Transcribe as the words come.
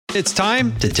It's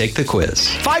time to take the quiz.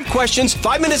 5 questions,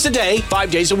 5 minutes a day,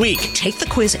 5 days a week. Take the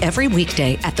quiz every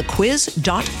weekday at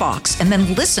thequiz.fox and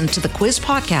then listen to the quiz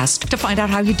podcast to find out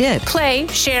how you did. Play,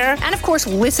 share, and of course,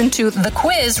 listen to the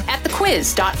quiz at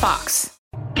thequiz.fox.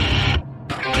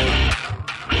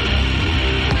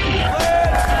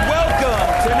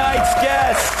 Welcome tonight's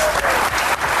guest.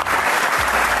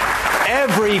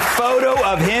 Every photo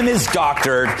of him is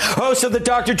doctored. Host of the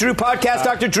Dr. Drew podcast,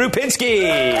 Dr. Drew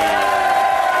Pinsky.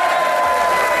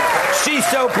 She's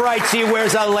so bright she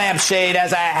wears a lampshade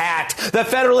as a hat. The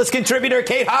Federalist contributor,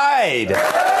 Kate Hyde.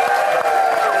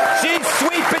 She's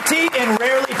sweet, petite, and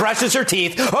rarely brushes her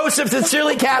teeth. Host of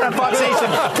Sincerely Cat on Fox Nation,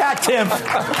 Cat Timpf.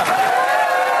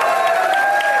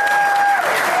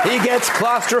 He gets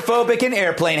claustrophobic in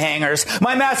airplane hangars.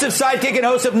 My massive sidekick and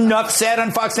host of Nuff Said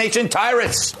on Fox Nation,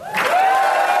 Tyrus.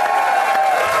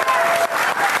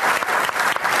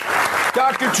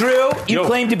 Dr. Drew, you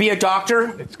claim to be a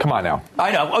doctor. Come on now.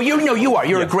 I know. Oh, you know you are.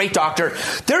 You're a great doctor.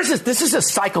 This is a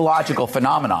psychological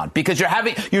phenomenon because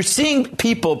you're seeing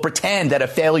people pretend that a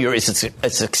failure is a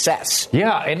success.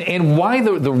 Yeah, and why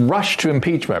the rush to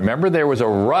impeachment? Remember, there was a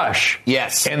rush.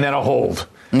 Yes. And then a hold.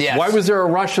 Yes. Why was there a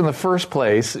rush in the first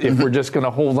place if we're just going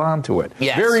to hold on to it?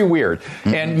 Yes. Very weird.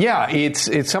 And yeah,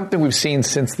 it's something we've seen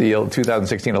since the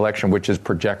 2016 election, which is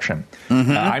projection.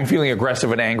 I'm feeling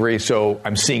aggressive and angry, so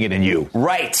I'm seeing it in you.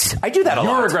 Right. I do that a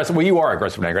lot. You're aggressive. Well, you are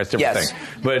aggressive and angry. That's a different thing.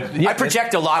 But yeah, I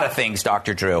project a lot of things,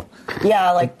 Dr. Drew.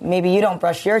 Yeah, like maybe you don't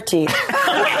brush your teeth.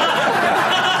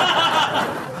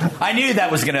 I knew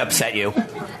that was going to upset you.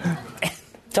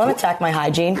 Don't attack my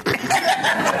hygiene.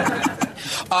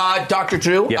 Dr.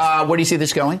 Drew, yes. Where do you see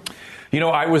this going? You know,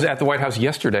 I was at the White House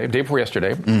yesterday, day before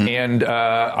yesterday, and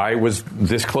I was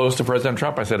this close to President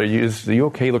Trump. I said, are you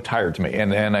okay? He looked tired to me.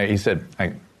 And he said,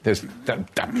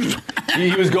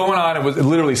 he was going on and was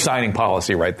literally signing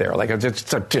policy right there. Like, I want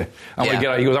to get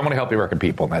out. He goes, I want to help the American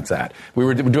people, and that's that. We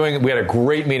had a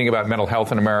great meeting about mental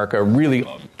health in America, really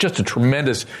just a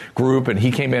tremendous group, and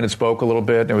he came in and spoke a little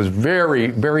bit, and it was very,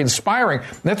 very inspiring.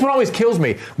 And that's what always kills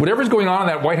me. Whatever's going on in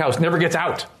that White House never gets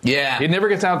out. Yeah. It never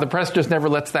gets out. The press just never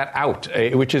lets that out,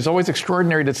 which is always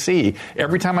extraordinary to see.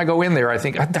 Every time I go in there, I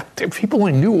think, if people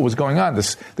only knew what was going on,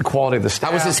 the quality of the staff.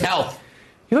 How was his health?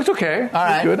 He looked okay. All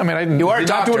right. Good. I mean, I did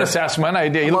not do an assessment.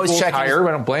 He looked a little tired, but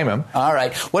I don't blame him. All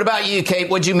right. What about you, Kate?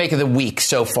 What'd you make of the week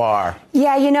so far?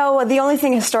 Yeah, the only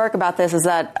thing historic about this is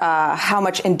that how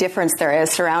much indifference there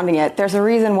is surrounding it. There's a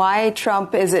reason why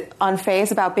Trump is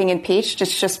unfazed about being impeached.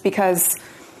 It's just because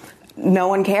no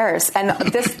one cares. And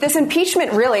this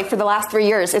impeachment, really, for the last 3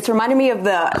 years, it's reminded me of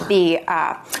the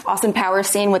Austin Powers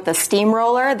scene with the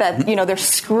steamroller that, they're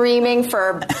screaming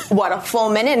for, a full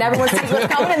minute, and everyone sees what's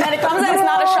coming, and then it comes and it's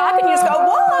not a shock, and you just go,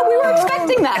 whoa, we were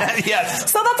expecting that. Yes.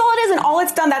 So that's all it is, and all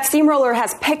it's done, that steamroller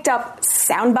has picked up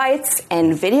sound bites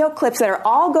and video clips that are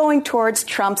all going towards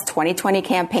Trump's 2020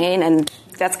 campaign, and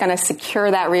that's going to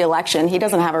secure that re-election. He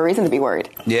doesn't have a reason to be worried.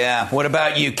 Yeah. What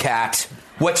about you, Kat?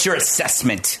 What's your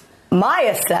assessment? My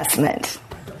assessment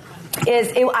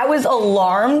is I was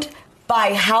alarmed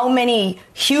by how many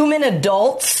human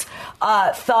adults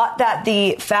thought that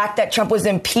the fact that Trump was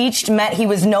impeached meant he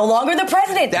was no longer the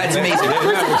president. That's amazing.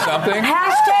 Something.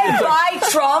 Hashtag Buy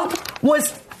Trump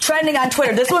was trending on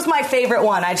Twitter. This was my favorite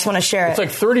one. I just want to share it. It's like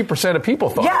 30% of people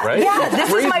thought it, right? Yeah,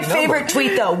 this is my favorite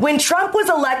tweet, though. When Trump was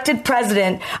elected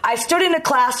president, I stood in a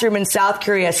classroom in South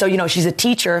Korea. So, she's a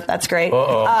teacher. That's great.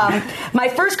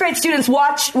 My first grade students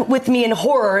watched with me in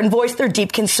horror and voiced their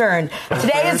deep concern.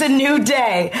 Today is a new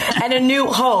day and a new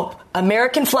hope.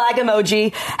 American flag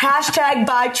emoji, hashtag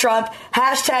Buy Trump,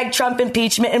 hashtag Trump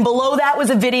impeachment, and below that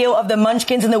was a video of the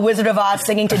Munchkins and the Wizard of Oz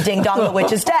singing to Ding Dong, the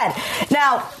Witch is Dead.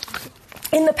 Now,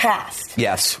 in the past,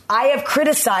 yes, I have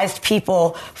criticized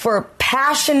people for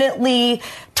passionately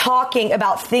talking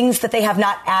about things that they have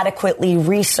not adequately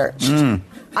researched.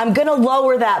 I'm going to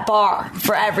lower that bar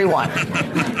for everyone.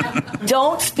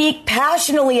 Don't speak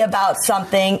passionately about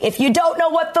something if you don't know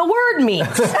what the word means.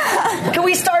 Can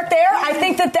we start there? I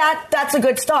think that's a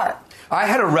good start. I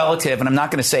had a relative, and I'm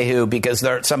not going to say who because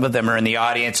some of them are in the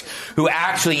audience, who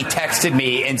actually texted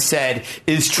me and said,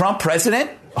 "Is Trump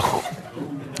president?"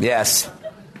 Yes.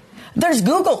 There's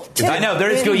Google, too. I know, there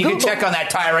is Google. You can check on that,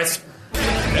 Tyrus.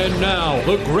 And now,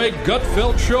 the Greg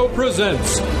Gutfeld Show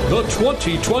presents the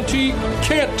 2020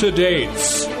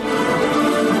 Candidates.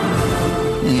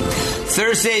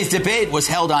 Thursday's debate was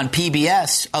held on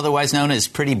PBS, otherwise known as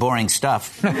Pretty Boring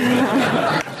Stuff.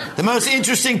 The most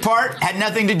interesting part had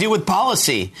nothing to do with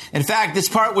policy. In fact, this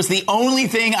part was the only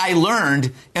thing I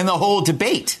learned in the whole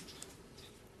debate.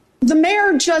 The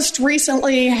mayor just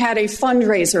recently had a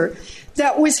fundraiser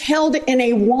that was held in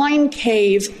a wine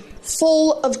cave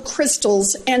full of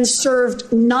crystals and served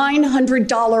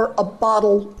 $900 a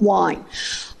bottle wine.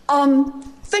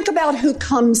 Think about who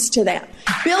comes to that.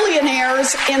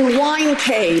 Billionaires in wine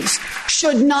caves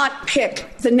should not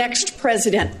pick the next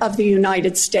president of the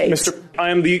United States. I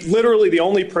am literally the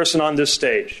only person on this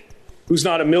stage who's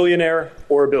not a millionaire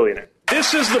or a billionaire.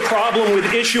 This is the problem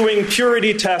with issuing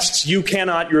purity tests you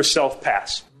cannot yourself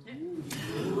pass.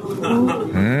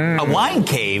 A wine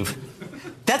cave?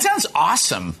 That sounds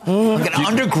awesome. Like an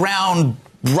underground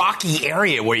rocky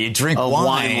area where you drink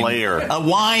wine. A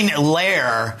wine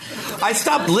lair. I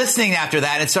stopped listening after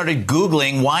that and started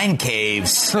Googling wine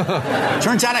caves.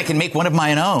 Turns out I can make one of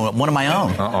my own.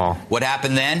 Uh-oh. What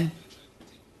happened then?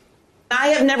 I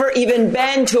have never even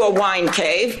been to a wine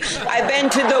cave. I've been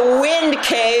to the Wind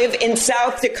Cave in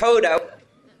South Dakota.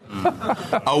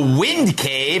 A wind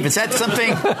cave? Is that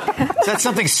something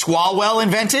Swalwell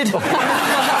invented?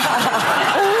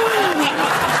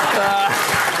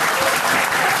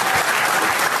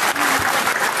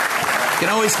 You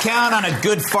can always count on a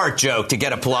good fart joke to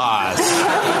get applause.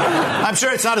 I'm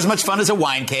sure it's not as much fun as a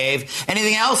wine cave.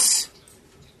 Anything else?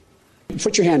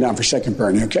 Put your hand down for a second,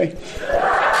 Bernie, okay?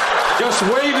 Just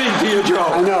waving to you, Joe.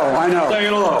 I know.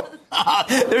 Saying hello.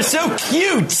 They're so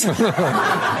cute.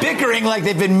 Bickering like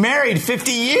they've been married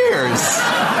 50 years.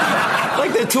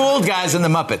 Like the two old guys in the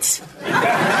Muppets.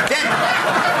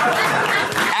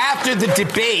 After the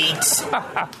debate,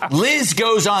 Liz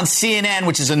goes on CNN,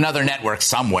 which is another network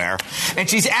somewhere, and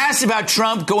she's asked about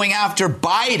Trump going after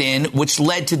Biden, which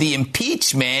led to the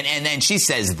impeachment, and then she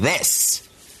says this.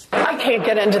 I can't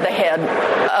get into the head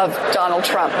of Donald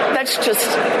Trump. That's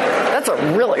a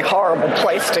really horrible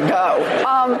place to go.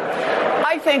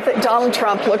 I think that Donald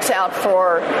Trump looks out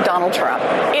for Donald Trump.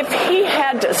 If he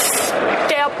had to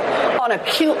step on a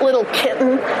cute little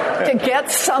kitten to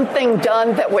get something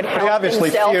done that would help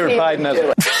himself, he would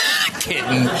do it.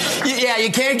 Kitten. Yeah,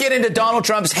 you can't get into Donald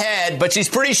Trump's head, but she's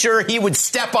pretty sure he would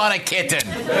step on a kitten.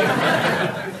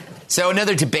 So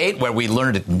another debate where we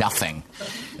learned nothing.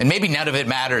 And maybe none of it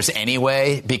matters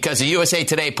anyway, because a USA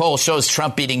Today poll shows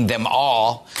Trump beating them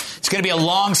all. It's going to be a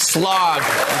long slog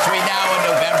between now and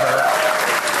November.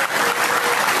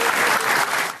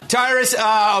 Tyrus,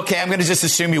 okay, I'm going to just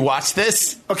assume you watched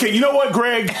this. Okay, you know what,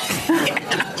 Greg?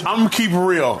 I'm going to keep it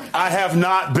real. I have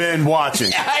not been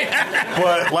watching.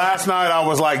 But last night I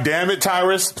was like, damn it,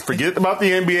 Tyrus, forget about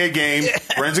the NBA game.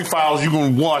 Forensic Files, you're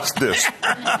going to watch this.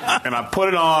 And I put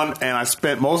it on, and I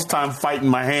spent most of the time fighting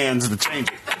my hands to change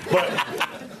it.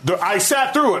 But I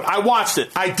sat through it. I watched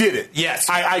it. I did it. Yes.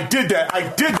 I did that. I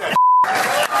did that.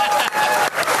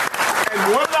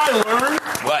 And what did I learn?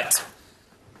 What?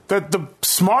 That the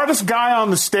smartest guy on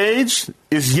the stage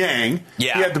is Yang.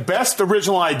 Yeah. He had the best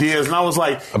original ideas, and I was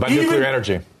like... About nuclear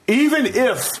energy. Even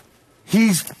if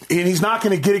he's not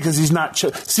going to get it because he's not...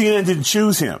 CNN didn't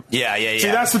choose him. Yeah. See,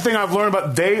 that's the thing I've learned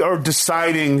about... They are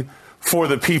deciding for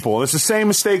the people. It's the same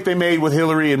mistake they made with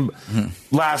Hillary and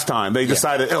last time. They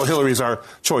decided, Hillary's our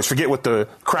choice. Forget what the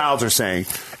crowds are saying.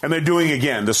 And they're doing it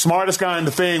again. The smartest guy in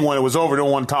the thing, when it was over,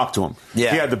 don't want to talk to him.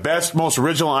 Yeah. He had the best, most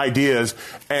original ideas,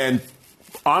 and...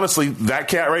 Honestly, that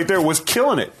cat right there was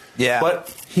killing it. Yeah. But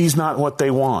he's not what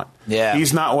they want. Yeah.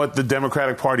 He's not what the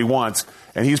Democratic Party wants,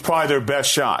 and he's probably their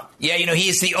best shot. Yeah,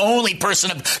 he's the only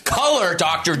person of color,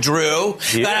 Dr. Drew.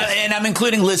 And I'm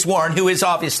including Liz Warren, who is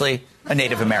obviously a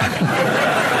Native American.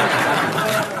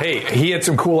 Hey, he had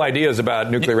some cool ideas about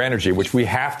nuclear energy, which we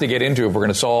have to get into if we're going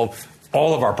to solve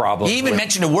all of our problems. He even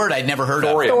mentioned a word I'd never heard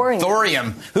of.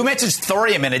 Thorium. Who mentions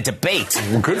thorium in a debate?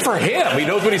 Well, good for him. He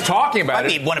knows what he's talking about.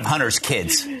 Might be one of Hunter's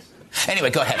kids. Anyway,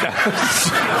 go ahead.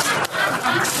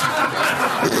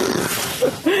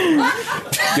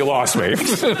 You lost me.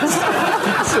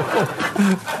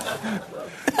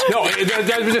 No,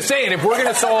 I was just saying, if we're going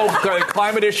to solve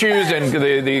climate issues and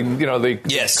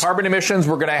the carbon emissions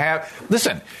we're going to have...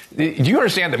 Listen, do you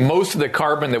understand that most of the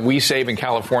carbon that we save in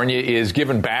California is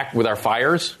given back with our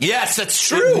fires? Yes, that's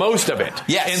true. Most of it.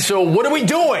 Yes. And so what are we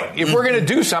doing? If we're going to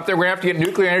do something, we're going to have to get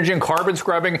nuclear energy and carbon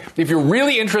scrubbing. If you're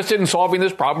really interested in solving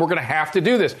this problem, we're going to have to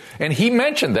do this. And he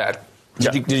mentioned that.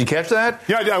 Did you catch that?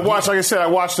 Yeah, I watched. Like I said, I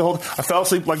watched the whole... I fell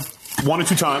asleep like 1 or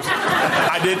 2 times.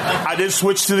 I did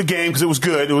switch to the game because it was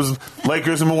good. It was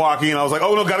Lakers and Milwaukee, and I was like,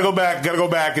 oh no, gotta go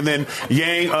back. And then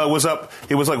Yang was up.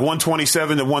 It was like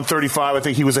 127 to 135. I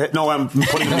think he was ahead. No, I'm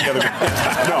putting them together. No,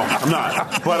 I'm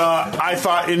not. But I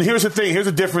thought, and here's the thing. Here's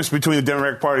the difference between the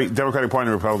Democratic Party and the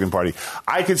Republican Party.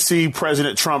 I could see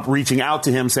President Trump reaching out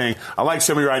to him saying, I like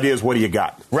some of your ideas. What do you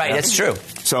got? Right, that's true.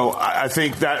 So I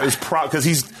think that is because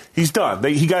he's done.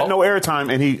 He got no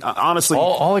airtime, and he honestly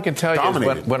all I can tell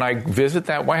dominated. you is when I visit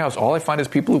that White House, all I find is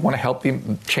people who want to help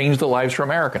change the lives for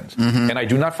Americans. And I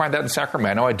do not find that in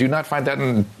Sacramento. I do not find that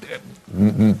in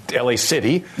LA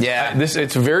City. Yeah.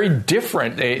 It's very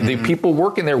different. The people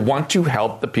working there want to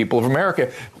help the people of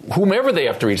America, whomever they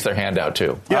have to reach their hand out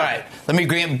to. Yeah. All right. Let me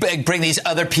bring these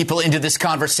other people into this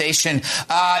conversation.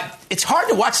 It's hard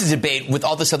to watch the debate with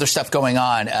all this other stuff going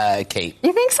on, Kate.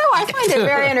 You think so? I find it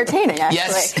very entertaining, actually.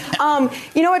 Yes.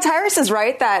 You know what? Tyrus is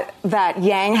right that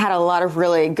Yang had a lot of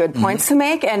really good points to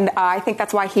make, and I think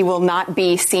that's why he will not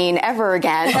be seen ever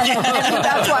again.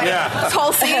 That's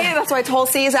why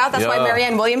Tulsi is out. That's why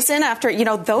Marianne Williamson, after,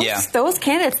 those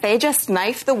candidates, they just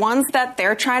knife the ones that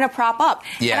they're trying to prop up.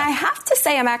 Yeah. And I have to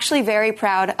say, I'm actually very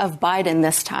proud of Biden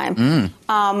this time.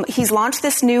 He's launched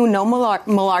this new No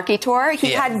Malarkey tour.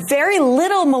 He had very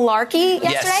little malarkey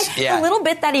yesterday. The little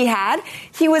bit that he had,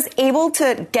 he was able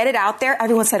to get it out there.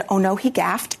 Everyone said, oh no, he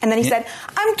gaffed. And then he said,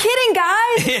 I'm kidding,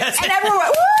 guys. Yes. And everyone went,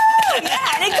 woo!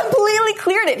 Yeah, and it completely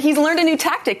cleared it. He's learned a new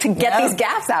tactic to get these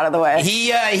gaffes out of the way.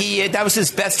 That was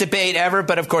his best debate ever,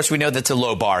 but of course we know that's a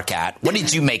low bar, Kat. What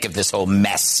did you make of this whole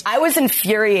mess? I was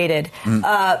infuriated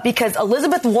because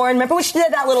Elizabeth Warren, remember when she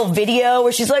did that little video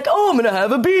where she's like, oh, I'm going to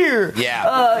have a beer.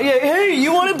 Yeah. Hey,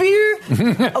 you want a beer?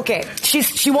 Okay.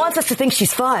 She wants us to think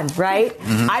she's fun, right?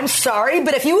 I'm sorry,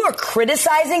 but if you are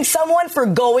criticizing someone for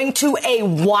going to a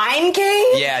wine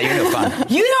cave, you're no fun.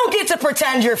 You don't get to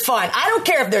pretend you're fun. I don't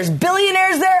care if there's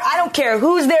billionaires there. I don't care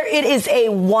who's there. It is a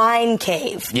wine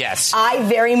cave. Yes. I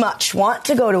very much want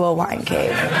to go to a wine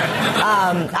cave.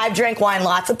 I've drank wine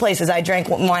lots of places. I drank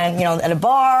wine, at a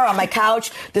bar, on my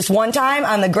couch. This one time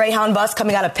on the Greyhound bus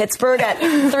coming out of Pittsburgh at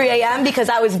 3 a.m. because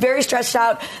I was very stressed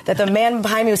out that the man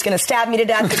behind me was going to stab me to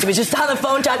death because he was just on the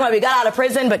phone talking about we got out of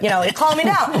prison, but, it calmed me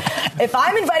down. If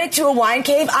I'm invited to a wine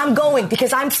cave, I'm going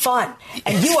because I'm fun.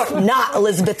 And you are not,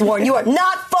 Elizabeth Warren. You are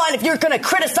not fun if you're going to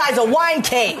criticize a wine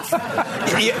cave.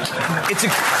 It's a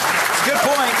good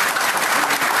point.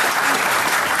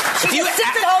 She sits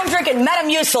at home drinking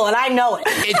Metamucil, and I know it.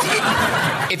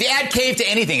 If you add cave to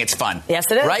anything, it's fun.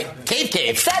 Yes, it is. Right? Cave.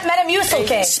 Except Metamucil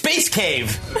cave. Space cave.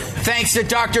 Thanks to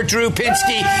Dr. Drew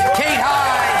Pinsky, Kate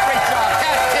Hyde, great job,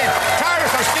 Captain,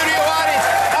 Tyrus, our studio audience.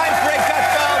 I'm Greg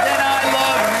Gutfeld, and I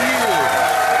love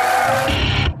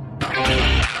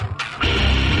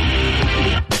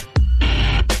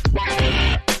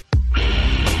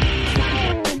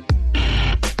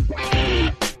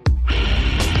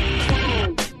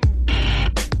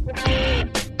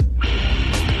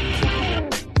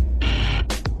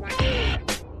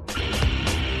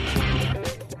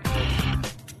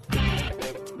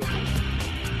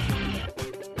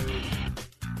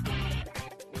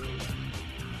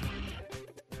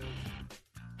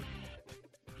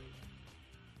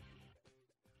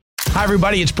Hi,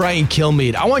 everybody. It's Brian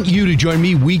Kilmeade. I want you to join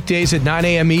me weekdays at 9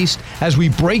 a.m. East as we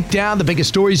break down the biggest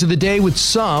stories of the day with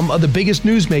some of the biggest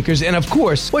newsmakers and, of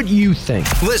course, what you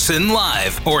think. Listen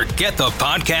live or get the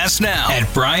podcast now at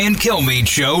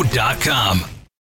BrianKilmeadeShow.com.